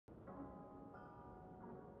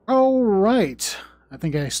All right. I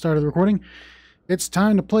think I started the recording. It's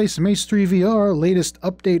time to play some H3 VR. Latest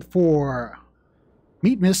update for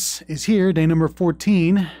Meatmas is here, day number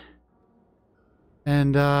 14.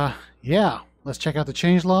 And yeah, let's check out the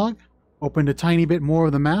changelog. Opened a tiny bit more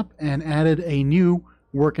of the map and added a new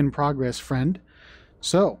work in progress friend.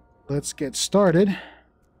 So let's get started.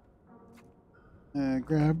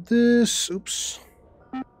 Grab this. Oops.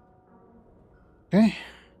 Okay.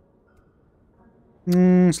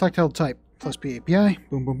 Select held type. Plus P API.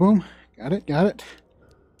 Boom, boom, boom. Got it, got it.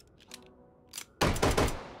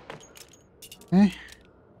 Okay.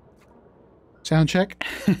 Sound check.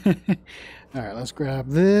 Alright, let's grab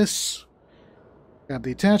this. Grab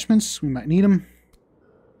the attachments. We might need them.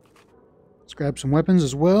 Let's grab some weapons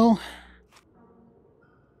as well.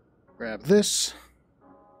 Grab this.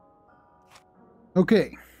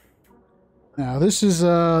 Okay. Now this is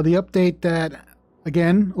the update that,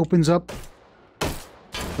 again, opens up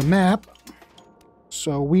the map.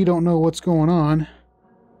 So we don't know what's going on.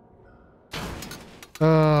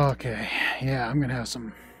 Okay. Yeah, I'm gonna have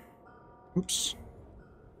some... Oops.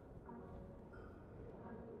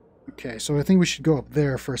 Okay, so I think we should go up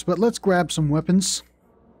there first, but let's grab some weapons.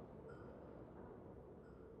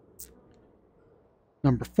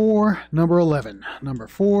 Number 4, number 11. Number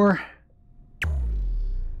 4.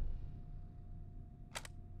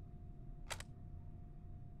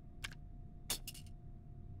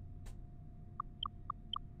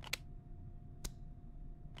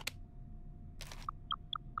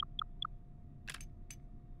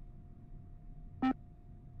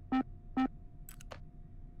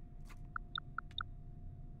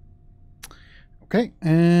 Okay,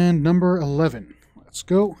 and number 11. Let's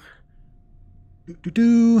go.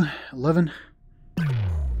 11.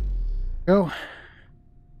 Go.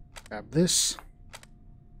 Grab this.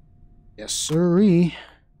 Yes, sirree.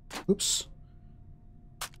 Oops.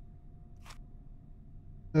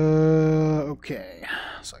 Okay.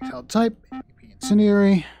 Select held type. AP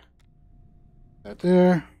incendiary. That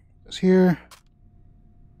there. Goes here.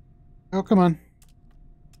 Oh, come on.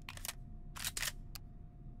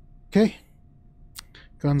 Okay.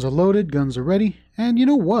 Guns are loaded, guns are ready, and you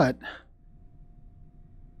know what?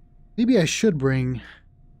 Maybe I should bring...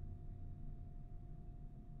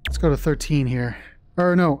 Let's go to 13 here.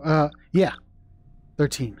 Or no, yeah.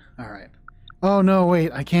 13, alright. Oh no,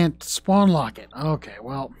 wait, I can't spawn lock it. Okay,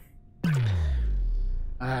 well...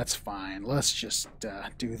 That's fine. Let's just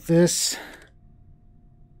do this.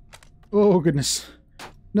 Oh, goodness.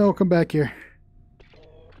 No, come back here.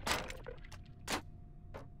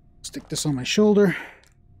 Stick this on my shoulder.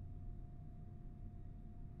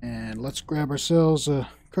 And let's grab ourselves a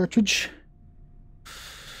cartridge.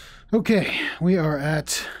 Okay, we are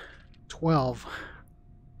at 12.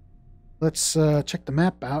 Let's check the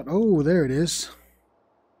map out. Oh, there it is.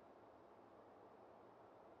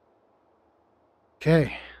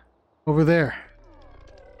 Okay, over there.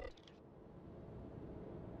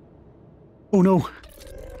 Oh no!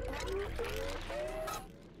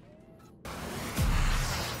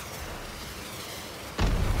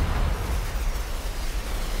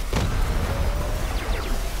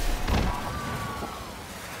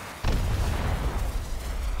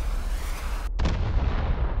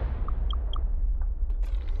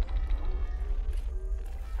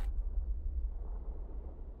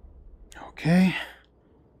 Okay.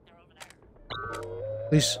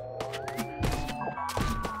 Please.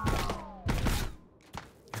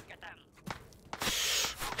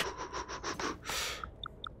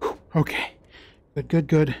 Okay. Good, good,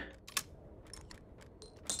 good.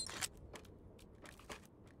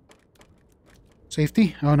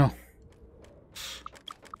 Safety? Oh no.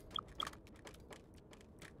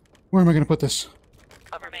 Where am I going to put this?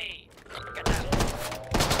 Cover me. Get down.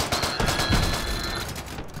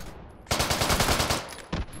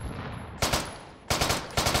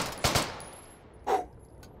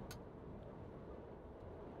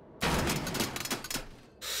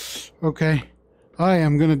 Okay. I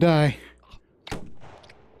am gonna die.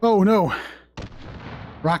 Oh no!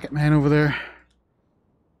 Rocket Man over there.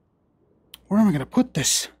 Where am I gonna put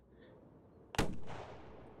this?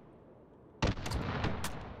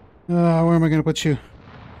 Where am I gonna put you?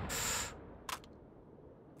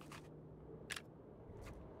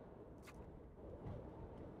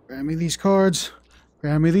 Grab me these cards.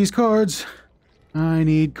 Grab me these cards. I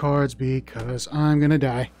need cards because I'm gonna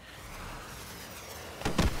die.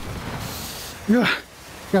 Ugh.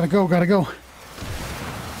 Gotta go, gotta go.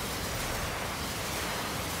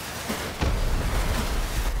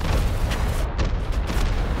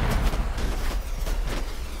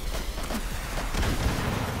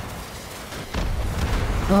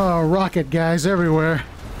 Oh, rocket guys everywhere.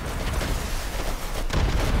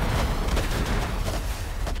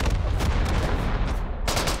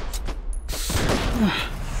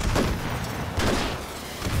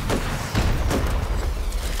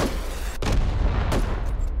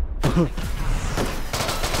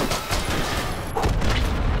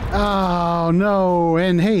 Oh no!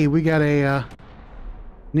 And hey, we got a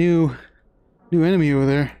new enemy over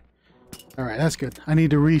there. All right, that's good. I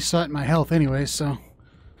need to reset my health anyway, so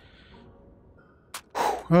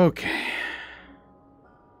okay.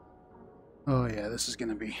 Oh yeah, this is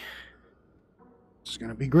gonna be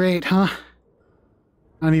great, huh?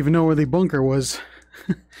 I don't even know where the bunker was.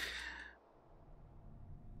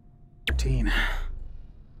 13.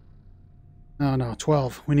 Oh no,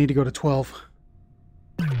 12. We need to go to 12.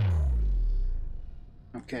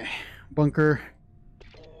 Okay, bunker.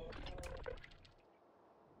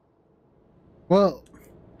 Well,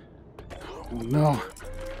 oh no.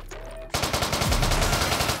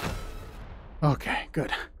 Okay,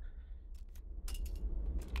 good.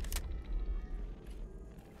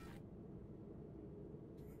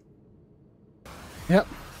 Yep.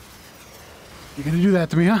 You're gonna do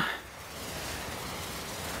that to me, huh?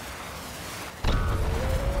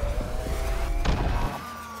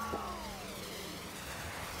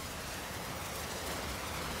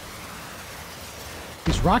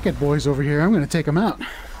 These rocket boys over here, I'm gonna take them out.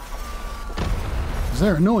 'Cause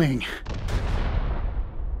they're annoying.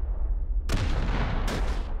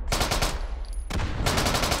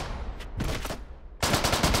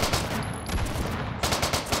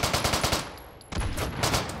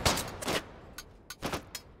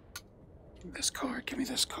 Give me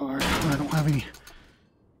this card. I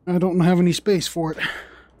don't have any space for it.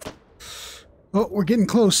 Oh, we're getting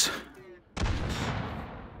close.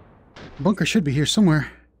 Bunker should be here somewhere.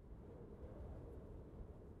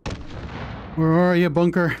 Where are you,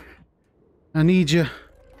 bunker? I need you.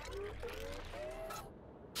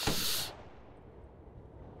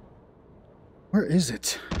 Where is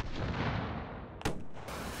it?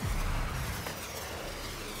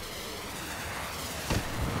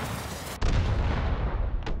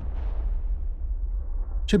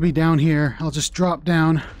 Should be down here. I'll just drop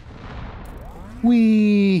down.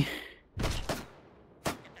 Whee!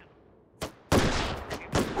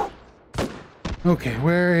 Okay,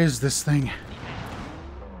 where is this thing?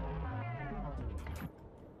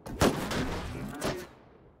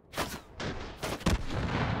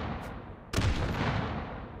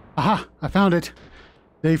 Aha! I found it.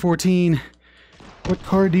 Day 14. What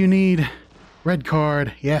card do you need? Red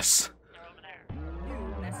card. Yes. They're over there.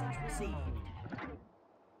 New message received.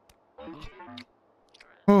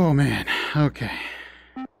 Oh man. Okay.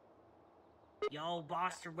 Yo,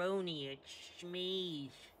 Bosteroni, it's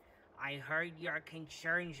me. I heard your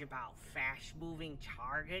concerns about fast-moving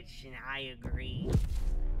targets, and I agree.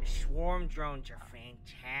 The swarm drones are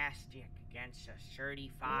fantastic against a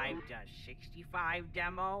 35 to 65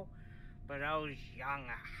 demo, but those young,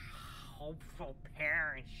 hopeful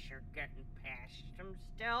parents are getting past them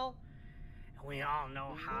still. And we all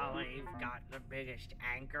know how they've got the biggest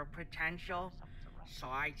anchor potential, so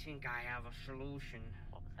I think I have a solution.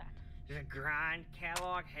 What was that? The Grand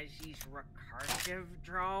Catalog has these recursive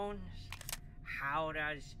drones. How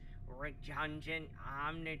does redundant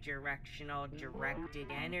omnidirectional directed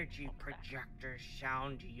energy projectors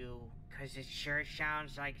sound to you? Cause it sure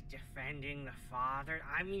sounds like defending the father.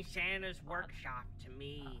 I mean Santa's workshop to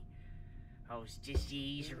me. Those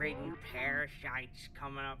disease-ridden parasites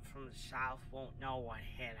coming up from the south won't know what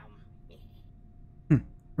hit them.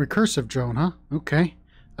 Recursive drone, huh? Okay.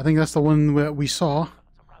 I think that's the one that we saw. What's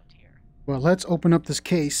around here? Well, let's open up this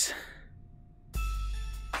case.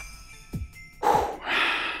 All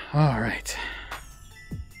right.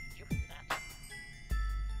 Did you hear that?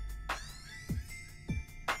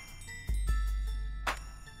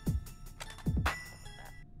 What was that?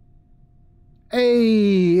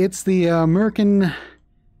 Hey, it's the American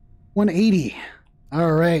 180.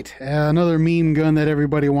 All right, another meme gun that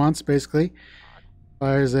everybody wants, basically.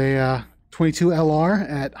 Fires a 22 LR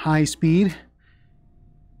at high speed.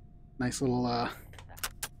 Nice little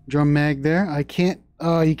drum mag there. I can't.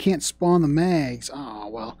 You can't spawn the mags. Oh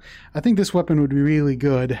well. I think this weapon would be really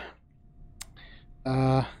good.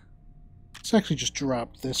 Let's actually just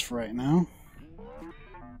drop this for right now,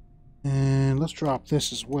 and let's drop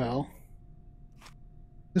this as well.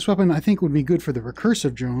 This weapon I think would be good for the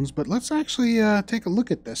recursive drones, but let's actually take a look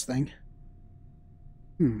at this thing.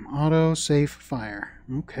 Auto safe fire.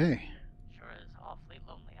 Okay. Sure is awfully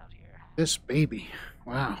lonely out here. This baby.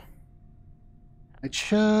 Wow. I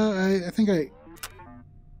think I...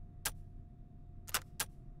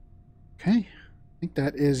 Okay. I think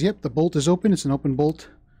that is... Yep, the bolt is open. It's an open bolt.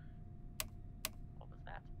 What was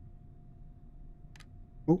that?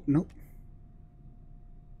 Oh, nope.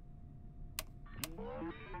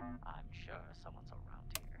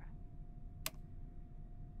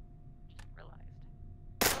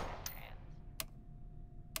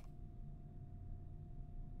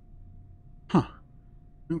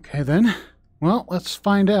 Okay, then. Well, let's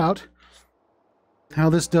find out how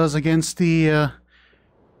this does against the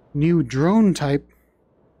new drone type.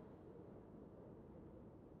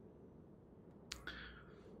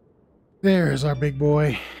 There's our big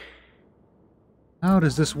boy. How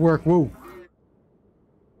does this work? Whoa.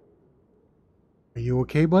 Are you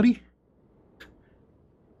okay, buddy?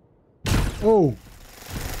 Oh.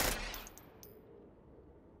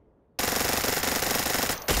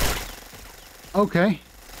 Okay.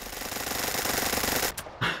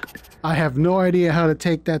 I have no idea how to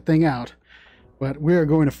take that thing out, but we're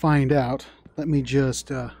going to find out. Let me just,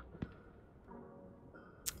 let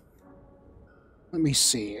me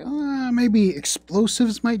see. Maybe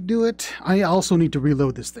explosives might do it. I also need to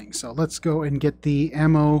reload this thing, so let's go and get the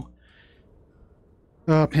ammo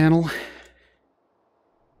panel.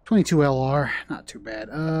 22 LR, not too bad.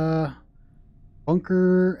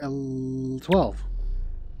 Bunker L12.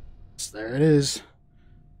 Yes, there it is.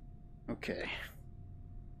 Okay.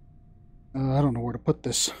 I don't know where to put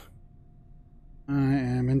this. I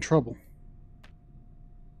am in trouble.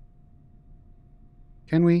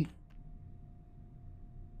 Can we?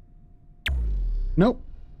 Nope.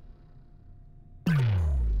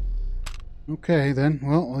 Okay, then.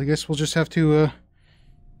 Well, I guess we'll just have to,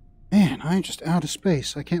 Man, I'm just out of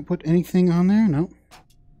space. I can't put anything on there? Nope.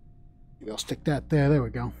 Maybe I'll stick that there. There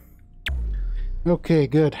we go. Okay,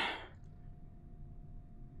 good.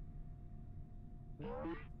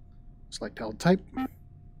 Select all type.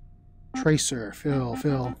 Tracer. Fill.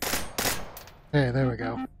 Okay, there we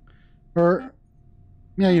go. Or,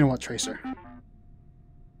 yeah, you know what, tracer.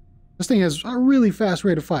 This thing has a really fast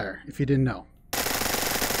rate of fire, if you didn't know.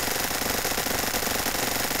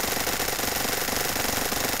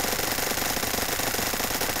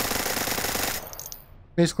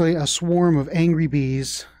 Basically, a swarm of angry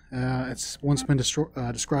bees. It's once been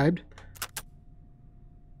described.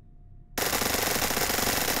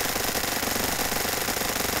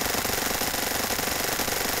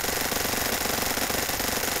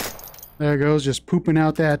 There it goes, just pooping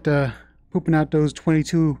out that, pooping out those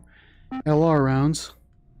 22 LR rounds.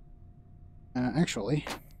 Actually,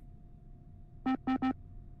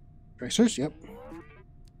 tracers, yep.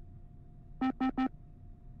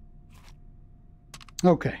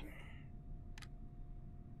 Okay.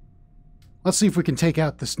 Let's see if we can take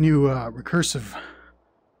out this new recursive.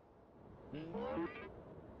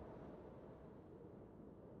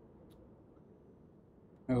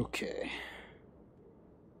 Okay.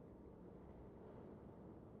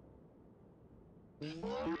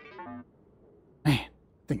 Man, that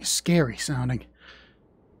thing is scary sounding.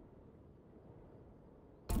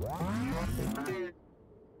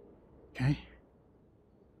 Okay.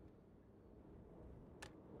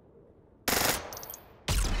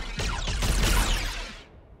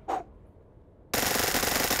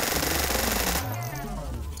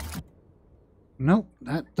 Nope,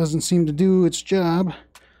 that doesn't seem to do its job.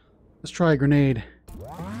 Let's try a grenade.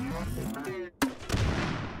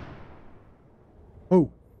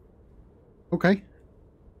 Oh. Okay.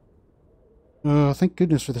 Thank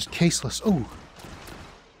goodness for this caseless. Oh.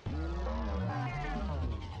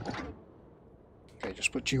 Okay,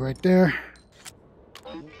 just put you right there.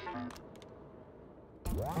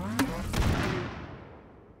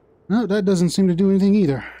 No, that doesn't seem to do anything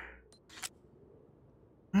either.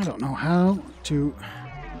 I don't know how to...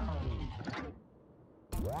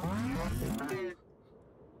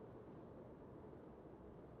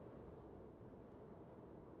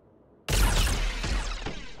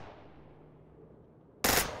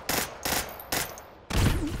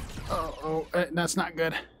 Oh, that's not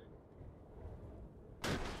good.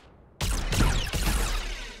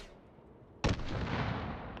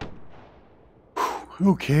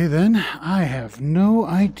 Okay, then. I have no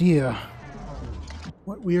idea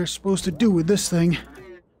what we are supposed to do with this thing.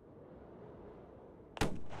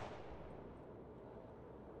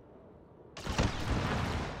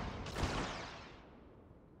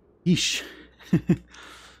 Yeesh.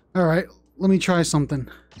 Alright, let me try something.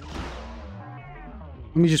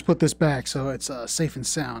 Let me just put this back so it's safe and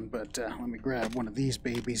sound, but let me grab one of these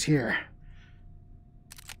babies here.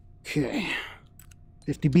 Okay.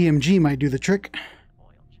 50 BMG might do the trick.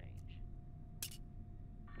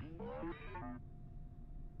 Oil change.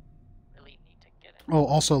 Really need to get it. Oh,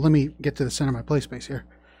 also, let me get to the center of my play space here.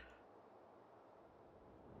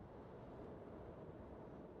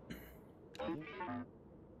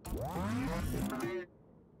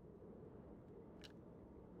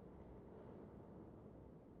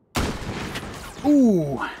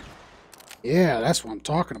 Ooh! Yeah, that's what I'm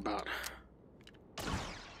talking about.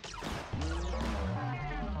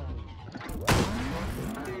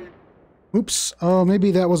 Oops. Oh,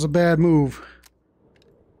 maybe that was a bad move.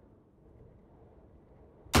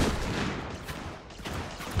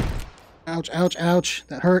 Ouch, ouch, ouch.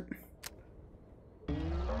 That hurt.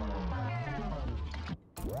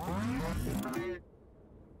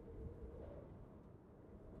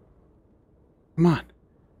 Come on.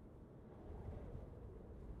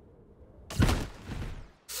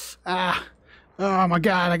 Ah. Oh my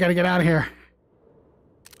god, I gotta get out of here.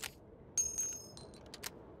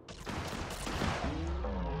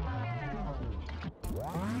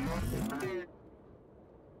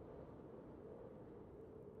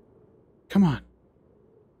 Come on.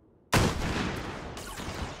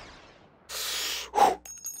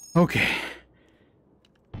 Okay.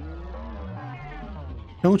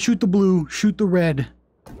 Don't shoot the blue, shoot the red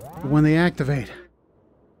when they activate.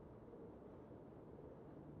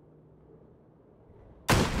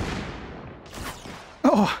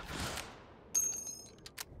 Oh!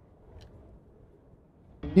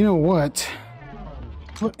 You know what?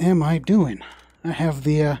 What am I doing? I have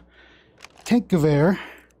the tank gewehr.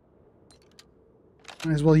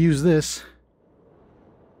 Might as well use this.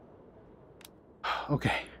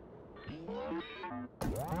 Okay.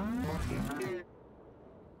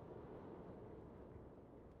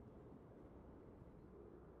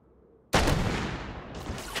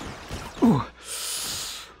 Ooh.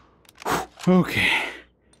 Okay.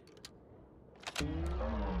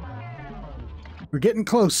 We're getting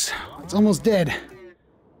close. It's almost dead.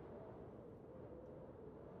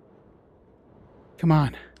 Come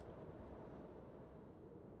on.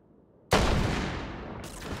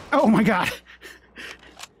 Oh my god!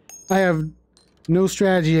 I have no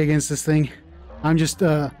strategy against this thing. I'm just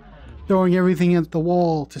throwing everything at the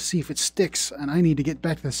wall to see if it sticks, and I need to get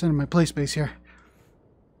back to the center of my play space here.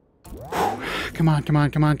 Come on, come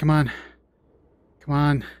on, come on, come on. Come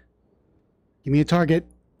on. Give me a target.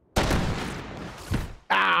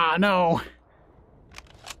 Ah, no!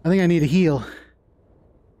 I think I need a heal.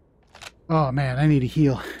 Oh man, I need a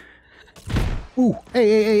heal. Ooh,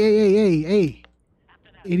 hey.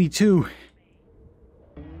 82.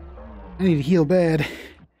 I need to heal bad.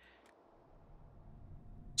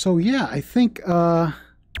 So yeah, I think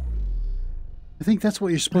that's what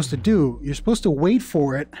you're supposed to do. You're supposed to wait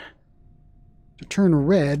for it to turn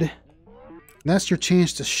red. And that's your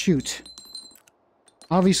chance to shoot.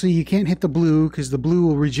 Obviously, you can't hit the blue because the blue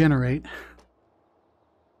will regenerate.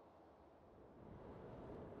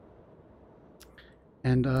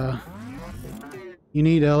 And you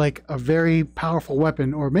need like a very powerful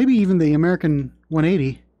weapon, or maybe even the American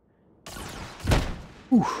 180.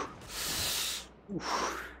 Oof.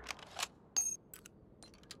 Oof.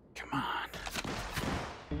 Come on.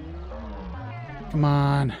 Come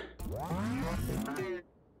on.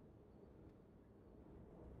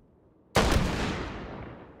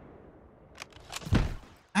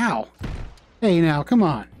 Ow. Hey now, come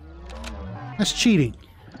on. That's cheating.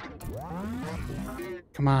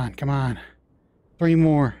 Come on, come on. 3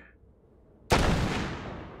 more.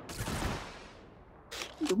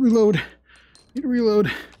 Need to reload. Need to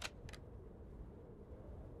reload.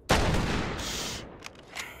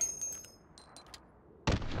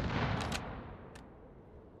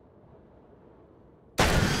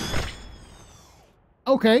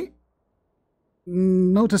 Okay.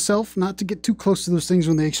 Note to self, not to get too close to those things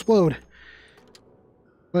when they explode.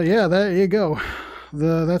 But yeah, there you go.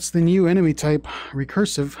 That's the new enemy type,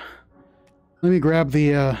 recursive. Let me grab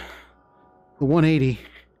the 180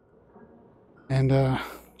 and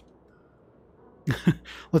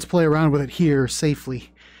let's play around with it here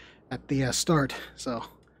safely at the start. So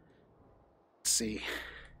let's see.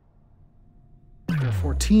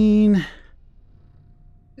 14.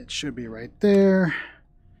 It should be right there.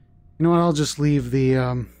 You know what? I'll just leave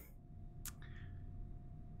the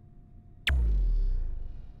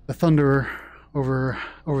Thunderer over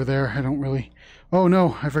there. I don't really. Oh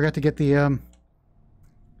no! I forgot to get the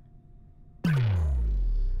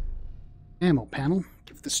ammo panel.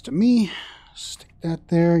 Give this to me. Stick that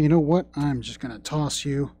there. You know what? I'm just gonna toss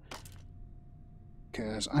you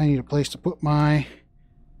because I need a place to put our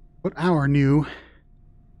new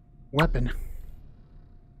weapon.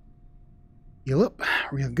 Heal up,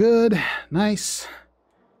 real good, nice.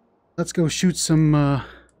 Let's go shoot some. Well,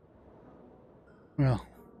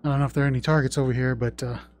 I don't know if there are any targets over here, but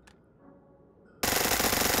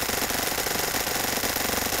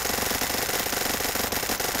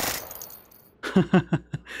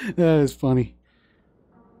that is funny.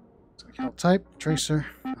 So help type, tracer,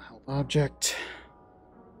 help object.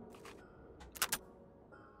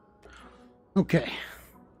 Okay.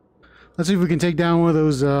 Let's see if we can take down one of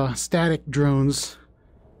those static drones.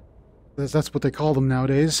 That's what they call them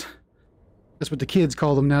nowadays. That's what the kids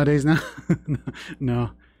call them nowadays now.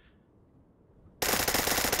 No.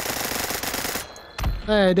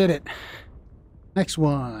 Hey, I did it. Next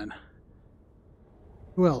one.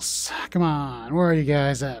 Who else? Come on, where are you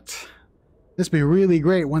guys at? This would be really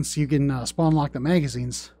great once you can spawn lock the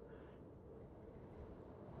magazines.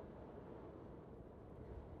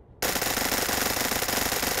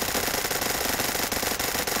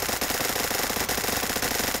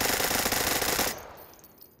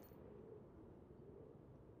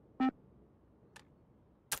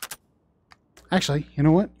 Actually, you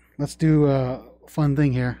know what? Let's do a fun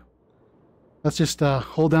thing here. Let's just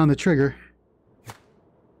hold down the trigger.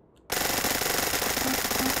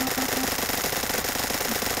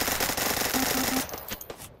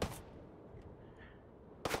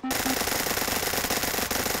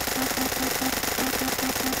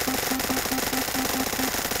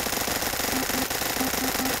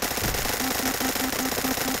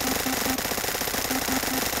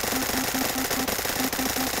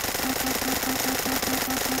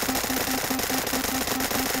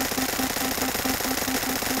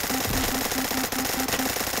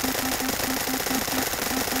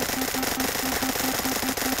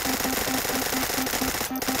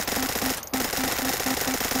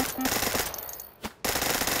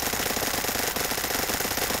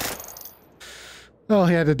 Oh,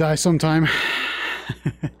 he had to die sometime.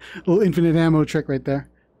 Little infinite ammo trick right there.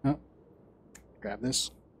 Oh, grab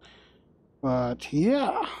this. But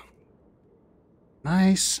yeah.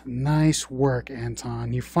 Nice work,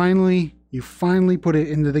 Anton. You finally put it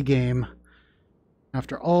into the game.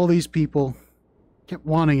 After all these people kept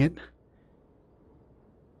wanting it.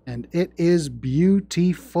 And it is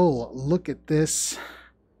beautiful. Look at this.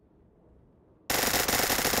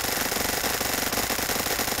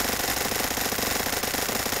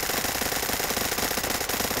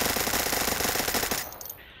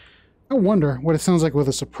 I wonder what it sounds like with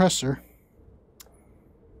a suppressor.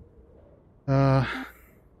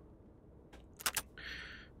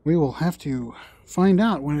 We will have to find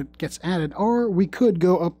out when it gets added, or we could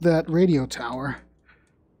go up that radio tower.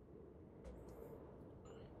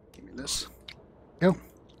 Give me this. Go.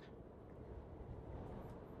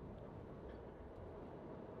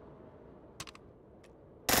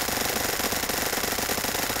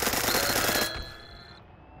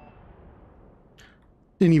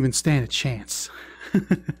 Didn't even stand a chance.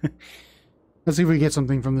 Let's see if we get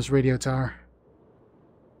something from this radio tower.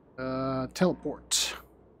 Teleport.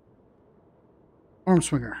 Arm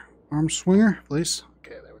swinger. Arm swinger, please.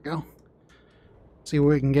 Okay, there we go. See what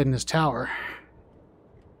we can get in this tower.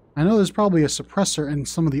 I know there's probably a suppressor in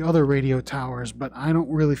some of the other radio towers, but I don't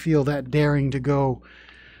really feel that daring to go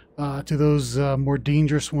to those more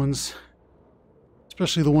dangerous ones.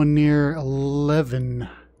 Especially the one near 11.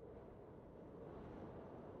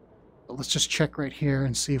 But let's just check right here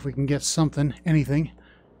and see if we can get something, anything.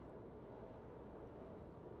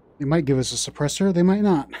 They might give us a suppressor, they might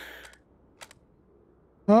not.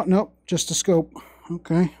 Oh, nope, just a scope.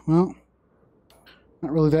 Okay, well,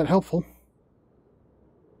 not really that helpful.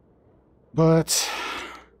 But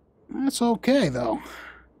that's okay, though.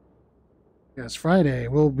 Because Friday,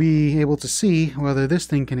 we'll be able to see whether this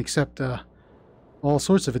thing can accept all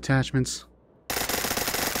sorts of attachments.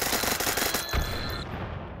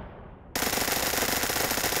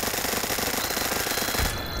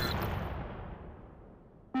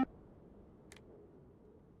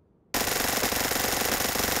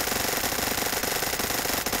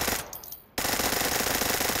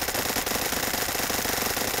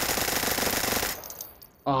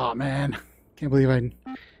 Oh man, can't believe I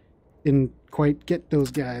didn't quite get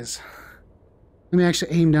those guys. Let me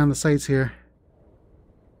actually aim down the sights here.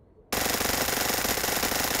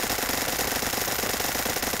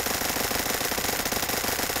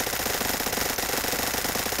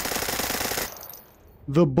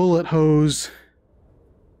 The bullet hose.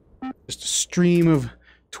 Just a stream of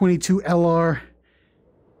 22 LR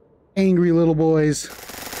angry little boys.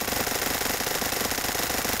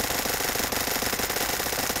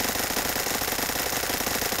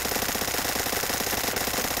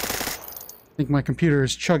 I think my computer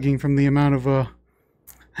is chugging from the amount of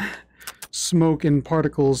smoke and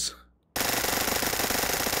particles.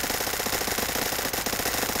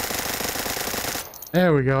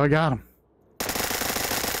 There we go, I got him.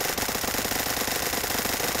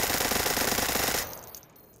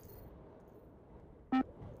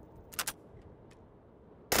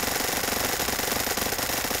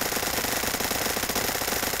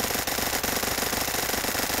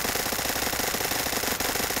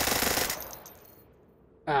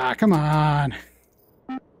 Ah, come on.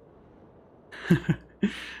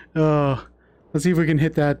 Oh, let's see if we can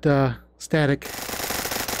hit that static.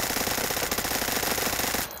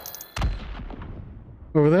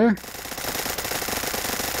 Over there.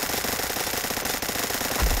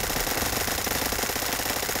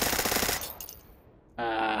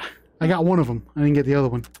 I got one of them. I didn't get the other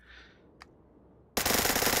one.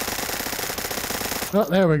 Oh,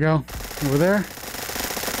 there we go. Over there.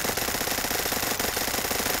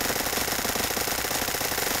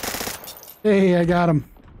 Hey, I got him.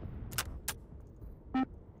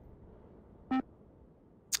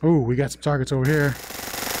 Oh, we got some targets over here.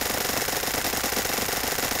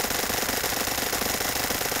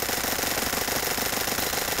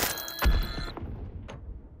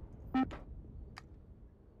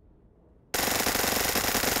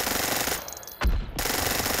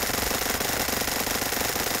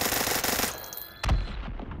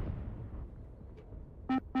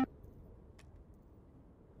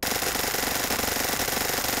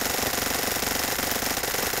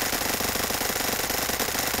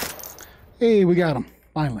 Hey, we got him.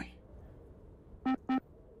 Finally.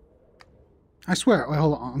 I swear. Wait,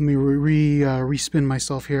 hold on. Let me respin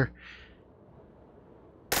myself here.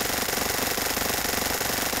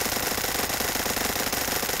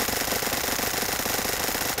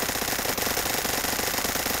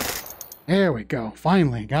 There we go.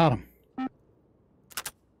 Finally, got him.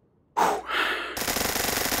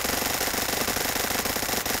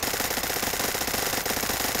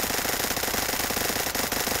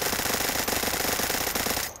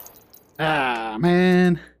 Ah,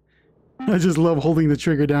 man. I just love holding the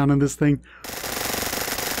trigger down on this thing.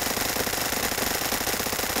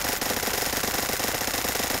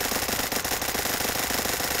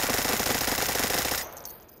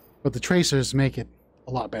 But the tracers make it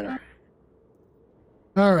a lot better.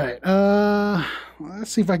 Alright,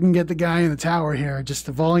 let's see if I can get the guy in the tower here. Just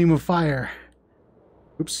the volume of fire.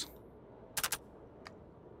 Oops.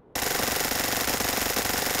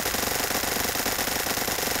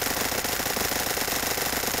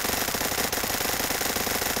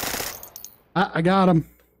 Ah, I got him.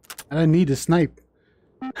 I didn't need to snipe.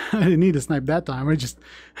 I didn't need to snipe that time. I just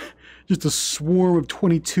a swarm of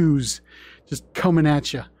 22s just coming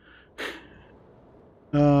at you.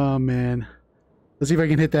 Oh, man. Let's see if I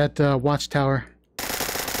can hit that watchtower.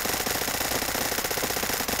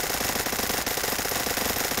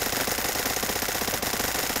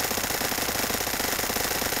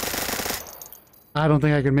 I don't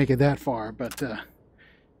think I can make it that far, but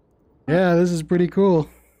yeah, this is pretty cool.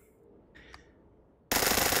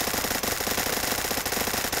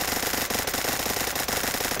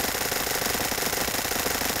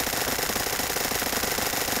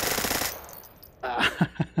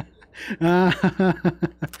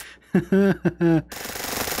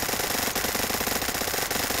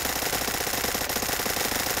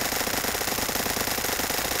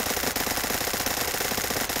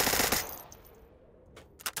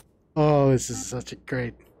 Oh, this is such a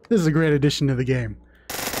great... This is a great addition to the game.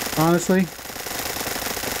 Honestly.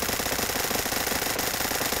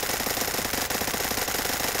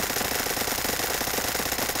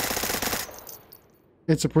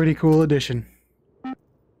 It's a pretty cool addition.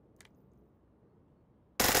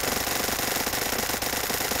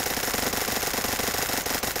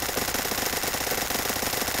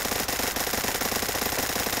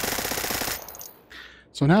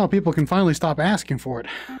 So now people can finally stop asking for it.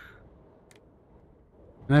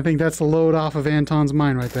 And I think that's the load off of Anton's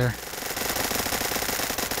mind right there.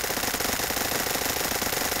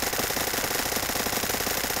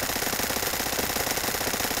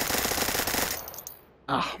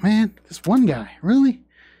 Oh man, this one guy, really?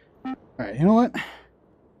 Alright, you know what?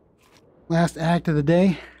 Last act of the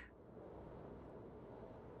day.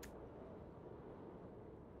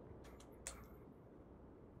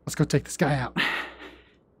 Let's go take this guy out.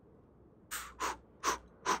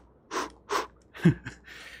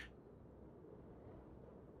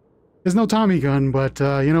 There's no Tommy gun, but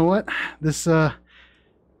you know what? This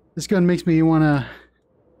gun makes me want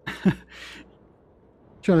to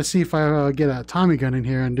try to see if I get a Tommy gun in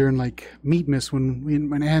here and during like Meatmas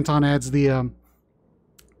when Anton adds the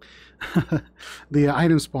the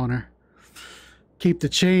item spawner. Keep the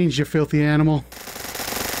change, you filthy animal.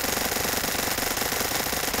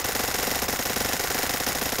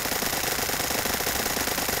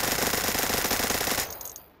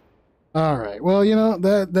 Alright, well, you know,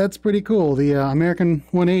 that's pretty cool. The American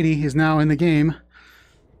 180 is now in the game.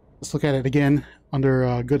 Let's look at it again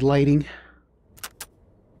under good lighting.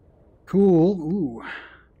 Cool. Ooh.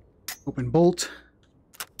 Open bolt.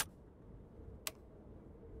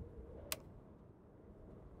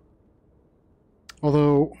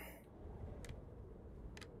 Although,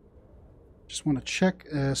 just Just want to check,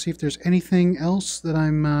 see if there's anything else that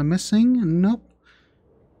I'm missing. Nope.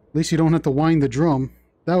 At least you don't have to wind the drum.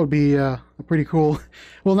 That would be a pretty cool...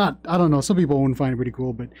 Well, not... I don't know. Some people wouldn't find it pretty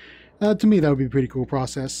cool, but to me that would be a pretty cool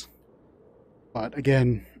process. But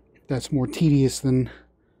again, that's more tedious than...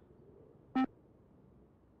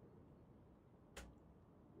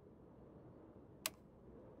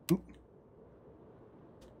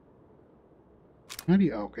 How do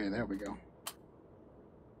you... Okay, there we go.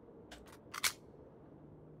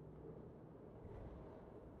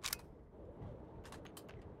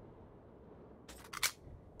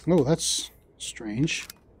 Oh, that's strange.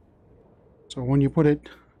 So when you put it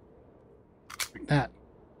like that,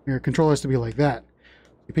 your controller has to be like that.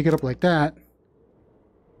 You pick it up like that,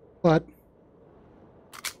 but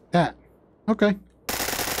that. Okay.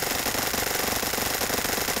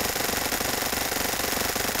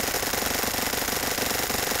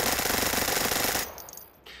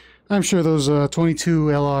 I'm sure those 22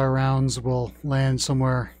 LR rounds will land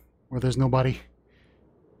somewhere where there's nobody.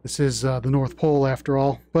 This is the North Pole after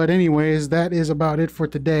all. But anyways, that is about it for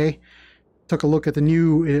today. Took a look at the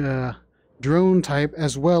new drone type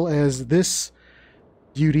as well as this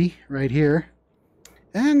beauty right here.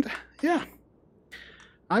 And yeah,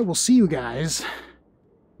 I will see you guys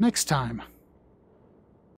next time.